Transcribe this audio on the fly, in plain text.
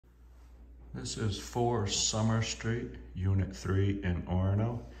This is 4 Summer Street, Unit 3 in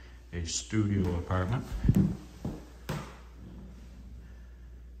Orono, a studio apartment.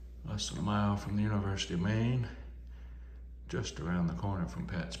 Less than a mile from the University of Maine, just around the corner from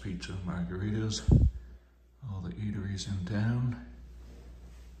Pat's Pizza and Margaritas, all the eateries in town,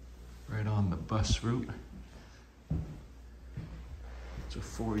 right on the bus route. It's a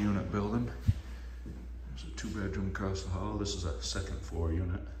 4-unit building. There's a 2-bedroom across the hall. This is a second floor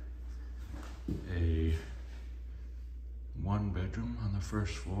unit. A 1-bedroom on the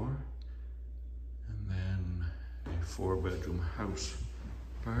first floor, and then a 4-bedroom house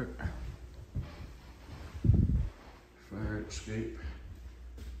part. Fire escape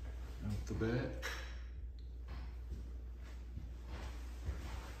out the back.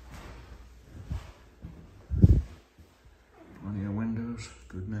 Plenty of windows,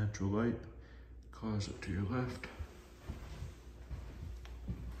 good natural light. Closet to your left.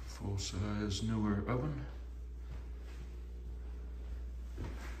 Full-size newer oven.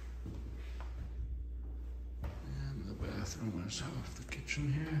 And the bathroom is off the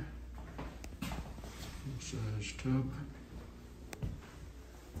kitchen here. Full-size tub.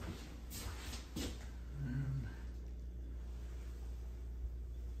 And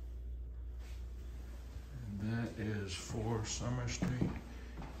that is 4 Summer Street,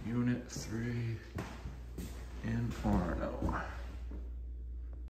 Unit 3 in Orono.